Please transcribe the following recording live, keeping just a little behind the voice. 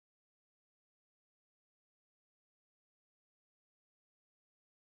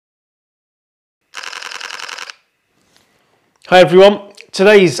Hi everyone,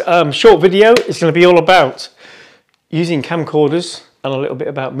 today's short video is going to be all about using camcorders and a little bit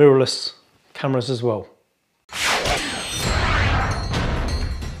about mirrorless cameras as well.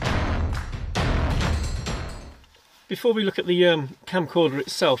 Before we look at the camcorder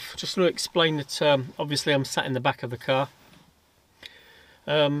itself, just want to explain that obviously I'm sat in the back of the car.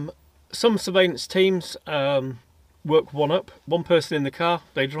 Some surveillance teams work one person in the car,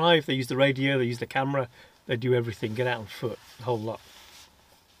 they drive, they use the radio, they use the camera, they do everything, get out on foot, the whole lot.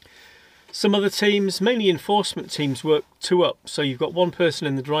 Some other teams, mainly enforcement teams, work two up. So you've got one person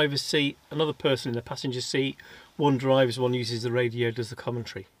in the driver's seat, another person in the passenger seat, one drives, one uses the radio, does the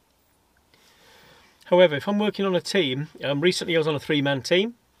commentary. However, if I'm working on a team, recently I was on a three-man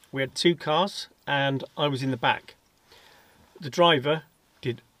team, we had two cars and I was in the back. The driver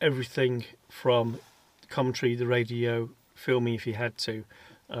did everything from commentary, the radio, filming if he had to,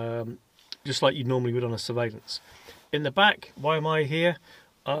 just like you normally would on a surveillance. In the back, why am I here?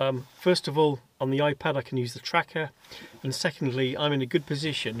 First of all, on the iPad I can use the tracker, and secondly I'm in a good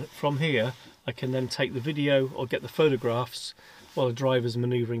position. From here I can then take the video or get the photographs while the driver's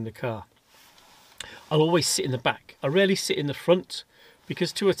manoeuvring the car. I'll always sit in the back. I rarely sit in the front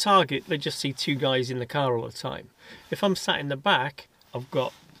because to a target they just see two guys in the car all the time. If I'm sat in the back, I've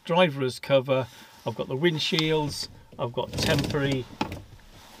got driver as cover, I've got the windshields, I've got temporary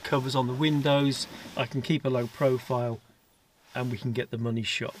covers on the windows, I can keep a low profile and we can get the money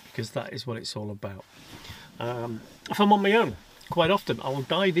shot, because that is what it's all about. If I'm on my own, quite often I will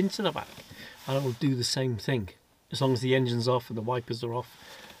dive into the back and I will do the same thing as long as the engine's off and the wipers are off,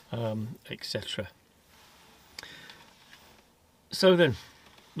 etc. So then,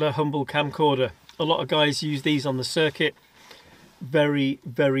 the humble camcorder. A lot of guys use these on the circuit. Very,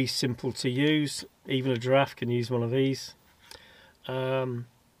 very simple to use. Even a giraffe can use one of these.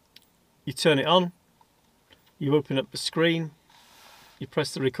 You turn it on, you open up the screen, you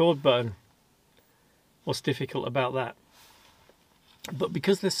press the record button. What's difficult about that? But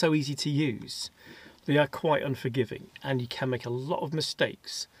because they're so easy to use, they are quite unforgiving, and you can make a lot of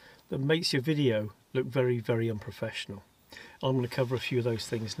mistakes that makes your video look very, very unprofessional. I'm going to cover a few of those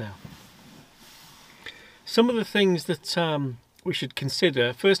things now. Some of the things that we should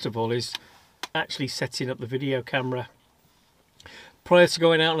consider, first of all, is actually setting up the video camera. Prior to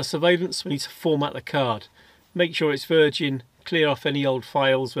going out on a surveillance, we need to format the card. Make sure it's virgin, clear off any old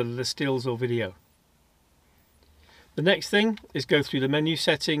files, whether they're stills or video. The next thing is go through the menu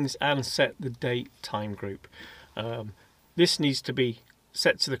settings and set the date time group. This needs to be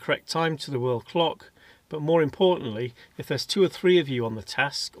set to the correct time, to the world clock, but more importantly, if there's two or three of you on the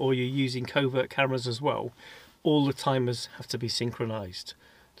task or you're using covert cameras as well, all the timers have to be synchronized.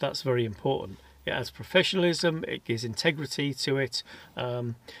 That's very important. It adds professionalism, it gives integrity to it,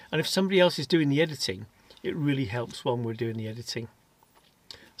 and if somebody else is doing the editing, it really helps when we're doing the editing.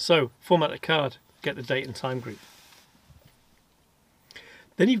 So, format the card, get the date and time group.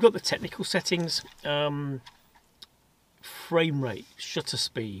 Then you've got the technical settings, frame rate, shutter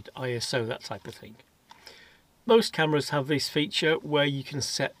speed, ISO, that type of thing. Most cameras have this feature where you can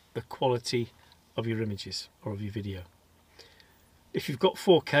set the quality of your images or of your video. If you've got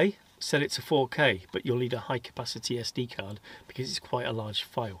 4K, set it to 4K, but you'll need a high capacity SD card because it's quite a large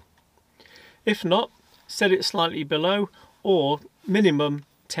file. If not, set it slightly below, or minimum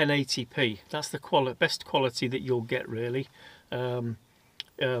 1080p. That's the best quality that you'll get really from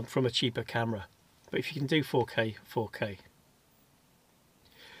a cheaper camera. But if you can do 4K, 4K.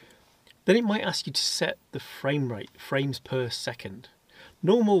 Then it might ask you to set the frame rate, frames per second.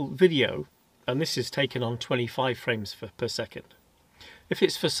 Normal video, and this is taken on 25 frames per second. If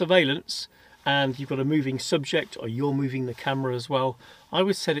it's for surveillance and you've got a moving subject or you're moving the camera as well, I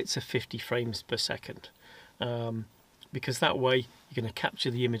would set it to 50 frames per second, because that way you're going to capture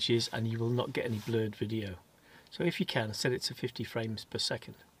the images and you will not get any blurred video. So if you can, set it to 50 frames per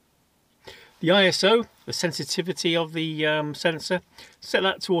second. The ISO, the sensitivity of the sensor, set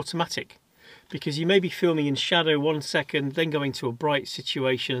that to automatic, because you may be filming in shadow 1 second, then going to a bright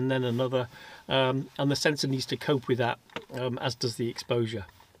situation and then another, and the sensor needs to cope with that, as does the exposure.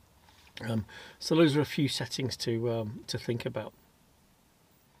 So those are a few settings to think about.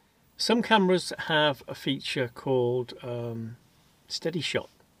 Some cameras have a feature called steady shot,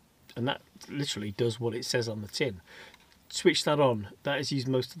 and that literally does what it says on the tin. Switch that on, that is used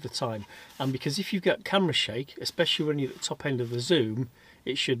most of the time, and because if you've got camera shake, especially when you're at the top end of the zoom,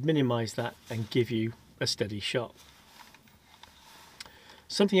 it should minimize that and give you a steady shot.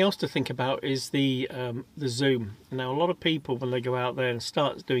 Something else to think about is the zoom. Now a lot of people, when they go out there and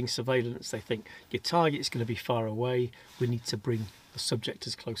start doing surveillance, they think your target's going to be far away, we need to bring the subject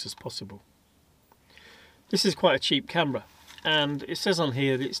as close as possible. This is quite a cheap camera. and it says on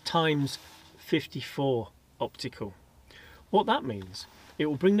here that it's times 54 optical. What that means, it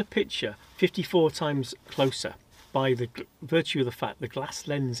will bring the picture 54 times closer by the virtue of the fact the glass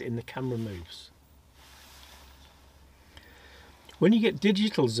lens in the camera moves. When you get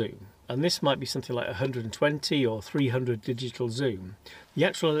digital zoom, and this might be something like 120 or 300 digital zoom, the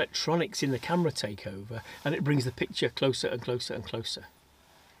actual electronics in the camera take over and it brings the picture closer and closer and closer.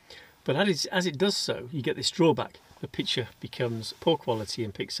 But as it does so, you get this drawback. The picture becomes poor quality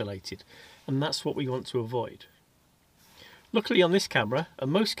and pixelated, and that's what we want to avoid. Luckily on this camera,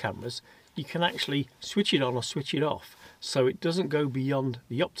 and most cameras, you can actually switch it on or switch it off, so it doesn't go beyond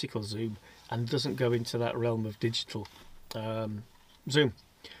the optical zoom and doesn't go into that realm of digital zoom,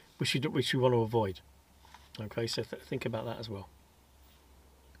 which we want to avoid. Okay, so think about that as well.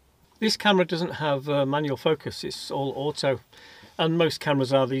 This camera doesn't have manual focus, it's all auto, and most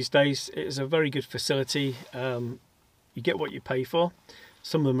cameras are these days. It is a very good facility. You get what you pay for.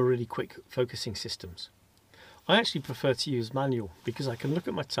 Some of them are really quick focusing systems. I actually prefer to use manual because I can look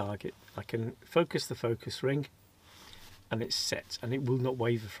at my target, I can focus the focus ring, and it's set, and it will not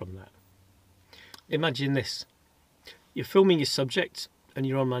waver from that. Imagine this. You're filming your subject and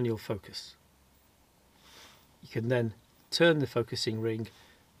you're on manual focus. You can then turn the focusing ring,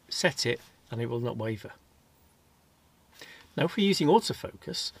 set it, and it will not waver. Now if we're using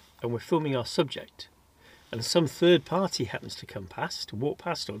autofocus and we're filming our subject and some third party happens to come past, walk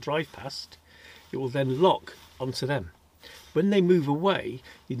past or drive past, it will then lock onto them. When they move away,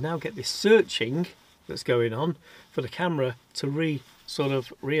 you now get this searching that's going on for the camera to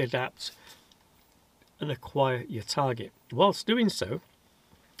readapt and acquire your target. Whilst doing so,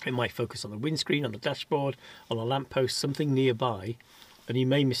 it might focus on the windscreen, on the dashboard, on a lamppost, something nearby, and you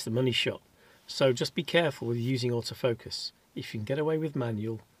may miss the money shot. So just be careful with using autofocus. If you can get away with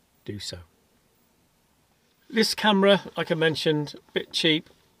manual, do so. This camera, like I mentioned, a bit cheap.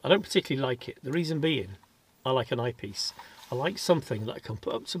 I don't particularly like it. The reason being, I like an eyepiece. I like something that I can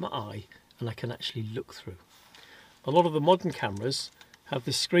put up to my eye and I can actually look through. A lot of the modern cameras have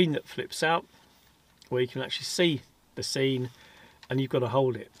this screen that flips out where you can actually see the scene and you've got to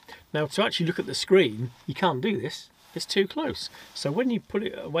hold it. Now to actually look at the screen, you can't do this. It's too close. So when you put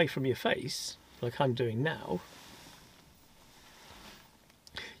it away from your face, like I'm doing now,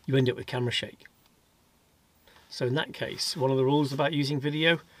 you end up with camera shake. So in that case, one of the rules about using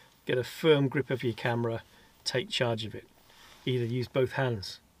video, get a firm grip of your camera, take charge of it. Either use both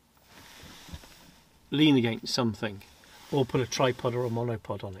hands, lean against something, or put a tripod or a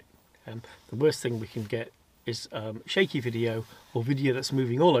monopod on it. The worst thing we can get is shaky video or video that's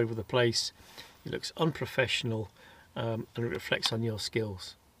moving all over the place. It looks unprofessional and it reflects on your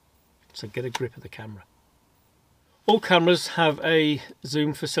skills. So get a grip of the camera. All cameras have a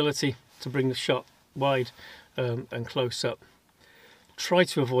zoom facility to bring the shot wide and close up. Try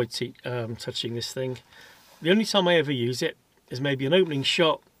to avoid touching this thing. The only time I ever use it is maybe an opening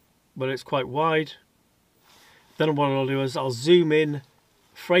shot where it's quite wide. Then what I'll do is I'll zoom in,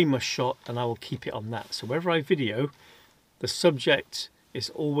 frame my shot, and I will keep it on that. So wherever I video, the subject is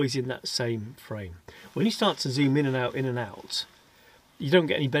always in that same frame. When you start to zoom in and out, you don't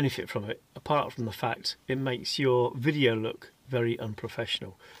get any benefit from it, apart from the fact it makes your video look very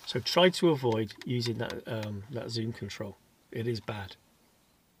unprofessional. So try to avoid using that zoom control. It is bad.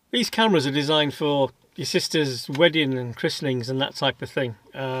 These cameras are designed for your sister's wedding and christenings and that type of thing.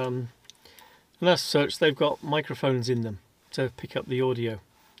 And as such, they've got microphones in them to pick up the audio.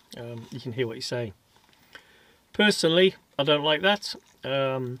 You can hear what you're saying. Personally, I don't like that.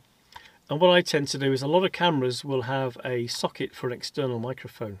 And what I tend to do is a lot of cameras will have a socket for an external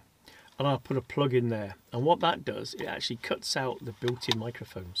microphone. And I'll put a plug in there. And what that does, it actually cuts out the built-in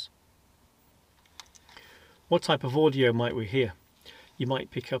microphones. What type of audio might we hear? You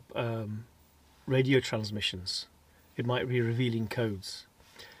might pick up radio transmissions. It might be revealing codes.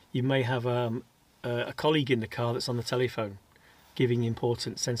 You may have a colleague in the car that's on the telephone giving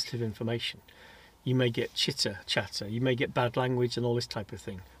important sensitive information. You may get chatter, you may get bad language and all this type of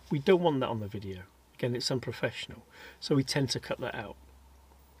thing. We don't want that on the video. Again, it's unprofessional, so we tend to cut that out.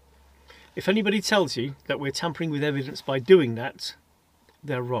 If anybody tells you that we're tampering with evidence by doing that,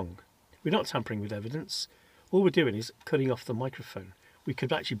 they're wrong. We're not tampering with evidence. All we're doing is cutting off the microphone. We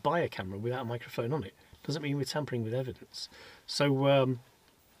could actually buy a camera without a microphone on it. Doesn't mean we're tampering with evidence. So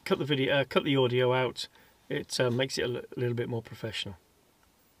cut the audio out. It makes it a little bit more professional.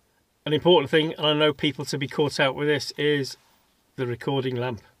 An important thing, and I know people to be caught out with this, is the recording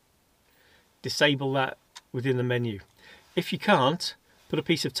lamp. Disable that within the menu. If you can't, put a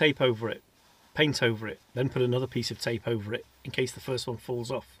piece of tape over it, paint over it, then put another piece of tape over it in case the first one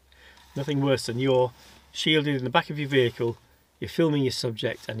falls off. Nothing worse than you're shielded in the back of your vehicle you're filming your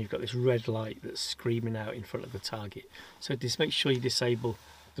subject and you've got this red light that's screaming out in front of the target. So just make sure you disable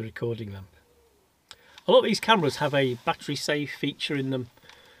the recording lamp. A lot of these cameras have a battery save feature in them,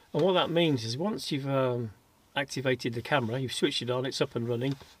 and what that means is once you've activated the camera, you've switched it on, it's up and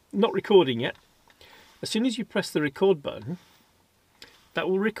running, not recording yet. As soon as you press the record button, that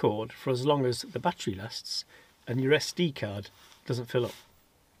will record for as long as the battery lasts and your SD card doesn't fill up.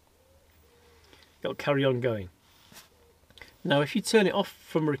 It'll carry on going. Now if you turn it off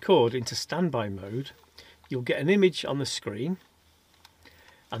from record into standby mode, you'll get an image on the screen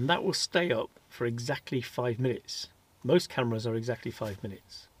and that will stay up for exactly 5 minutes. Most cameras are exactly 5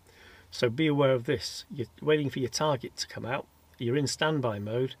 minutes. So be aware of this. You're waiting for your target to come out, you're in standby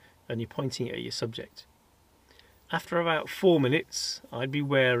mode and you're pointing it at your subject. After about 4 minutes, I'd be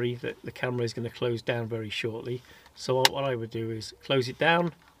wary that the camera is going to close down very shortly. So what I would do is close it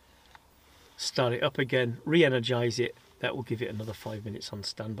down, start it up again, re-energize it. That will give it another 5 minutes on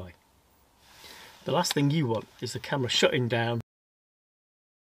standby. The last thing you want is the camera shutting down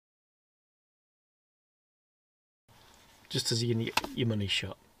just as you're going to get your money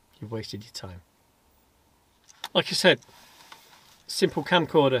shot. You've wasted your time. Like I said, simple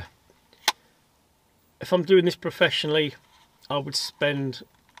camcorder. If I'm doing this professionally, I would spend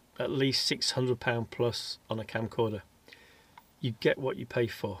at least £600 plus on a camcorder. You get what you pay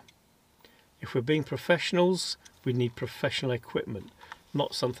for. If we're being professionals, we need professional equipment,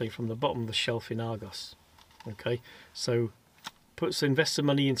 not something from the bottom of the shelf in Argos. Okay, so invest some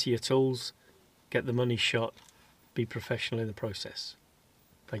money into your tools, get the money shot, be professional in the process.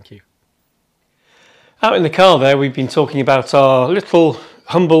 Thank you. Out in the car there, we've been talking about our little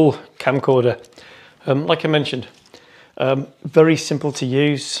humble camcorder. Like I mentioned, very simple to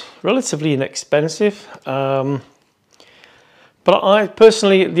use, relatively inexpensive. But I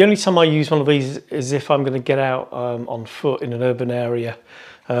personally, the only time I use one of these is if I'm going to get out on foot in an urban area.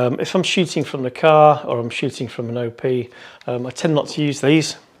 If I'm shooting from the car or I'm shooting from an OP, I tend not to use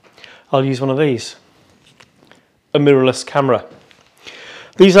these. I'll use one of these, a mirrorless camera.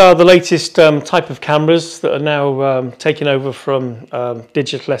 These are the latest type of cameras that are now taking over from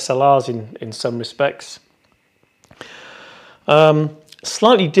digital SLRs in some respects.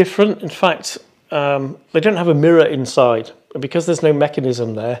 Slightly different, in fact, they don't have a mirror inside. And because there's no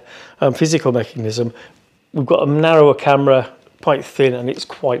mechanism there, physical mechanism, we've got a narrower camera, quite thin, and it's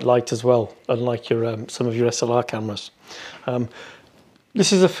quite light as well, unlike your some of your SLR cameras.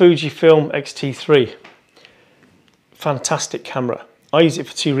 This is a Fujifilm X-T3. Fantastic camera. I use it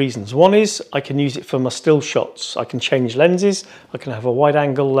for two reasons. One is I can use it for my still shots. I can change lenses. I can have a wide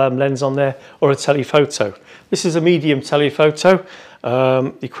angle lens on there or a telephoto. This is a medium telephoto,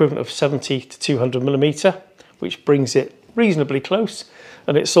 the equivalent of 70 to 200 millimeter, which brings it reasonably close.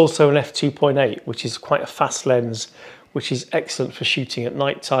 And it's also an f2.8, which is quite a fast lens, which is excellent for shooting at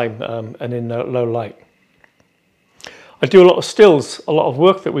night time and in low light. I do a lot of stills. A lot of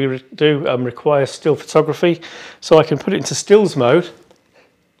work that we do requires still photography, so I can put it into stills mode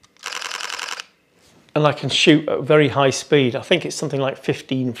and I can shoot at very high speed. I think it's something like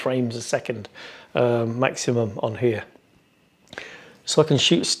 15 frames a second maximum on here. So I can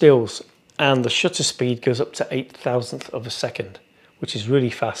shoot stills, and the shutter speed goes up to 0.008 of a second, which is really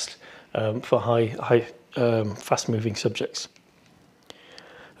fast for high fast moving subjects.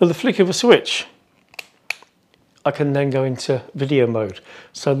 With the flick of a switch, I can then go into video mode.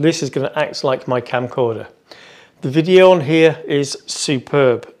 So this is going to act like my camcorder. The video on here is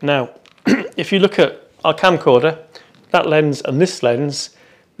superb. Now, if you look at our camcorder, that lens and this lens,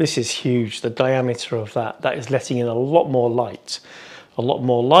 this is huge. The diameter of that is letting in a lot more light. A lot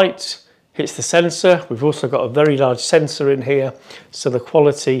more light hits the sensor. We've also got a very large sensor in here, so the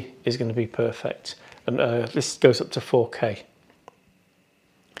quality is going to be perfect. And this goes up to 4K.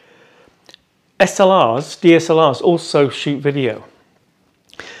 SLRs, DSLRs also shoot video.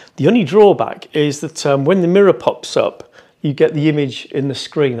 The only drawback is that when the mirror pops up, you get the image in the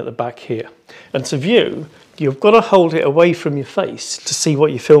screen at the back here. And to view, you've got to hold it away from your face to see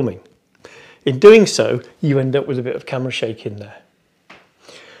what you're filming. In doing so, you end up with a bit of camera shake in there.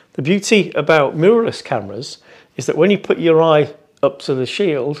 The beauty about mirrorless cameras is that when you put your eye up to the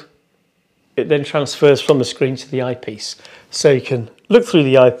shield, it then transfers from the screen to the eyepiece. So you can look through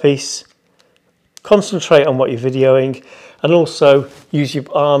the eyepiece, concentrate on what you're videoing, and also use your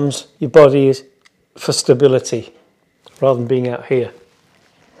arms, your body for stability rather than being out here.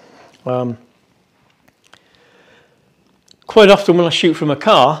 Quite often when I shoot from a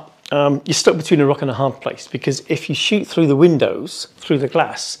car, you're stuck between a rock and a hard place, because if you shoot through the windows, through the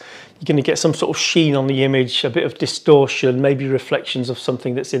glass, you're going to get some sort of sheen on the image, a bit of distortion, maybe reflections of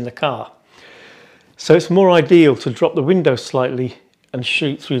something that's in the car. So it's more ideal to drop the window slightly and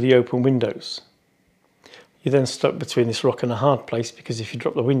shoot through the open windows. You're then stuck between this rock and a hard place, because if you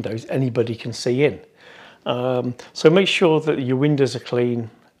drop the windows, anybody can see in. So make sure that your windows are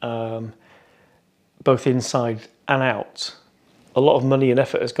clean, both inside and out. A lot of money and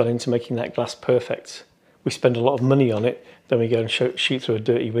effort has gone into making that glass perfect. We spend a lot of money on it, then we go and shoot through a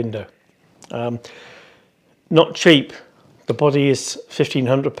dirty window. Not cheap. The body is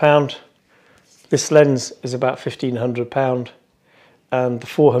 £1,500. This lens is about £1,500, and the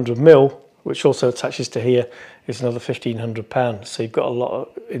 400mm, which also attaches to here, is another £1,500. So you've got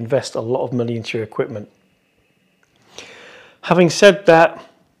invest a lot of money into your equipment. Having said that,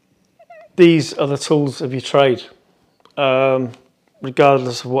 these are the tools of your trade,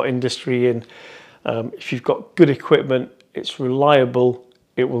 regardless of what industry you're in. If you've got good equipment, it's reliable,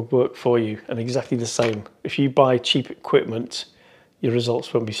 it will work for you. And exactly the same, if you buy cheap equipment, your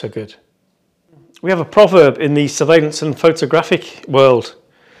results won't be so good. We have a proverb in the surveillance and photographic world,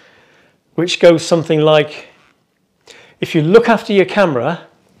 which goes something like, if you look after your camera,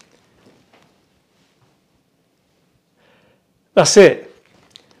 that's it.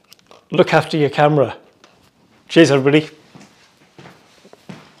 Look after your camera. Cheers, everybody.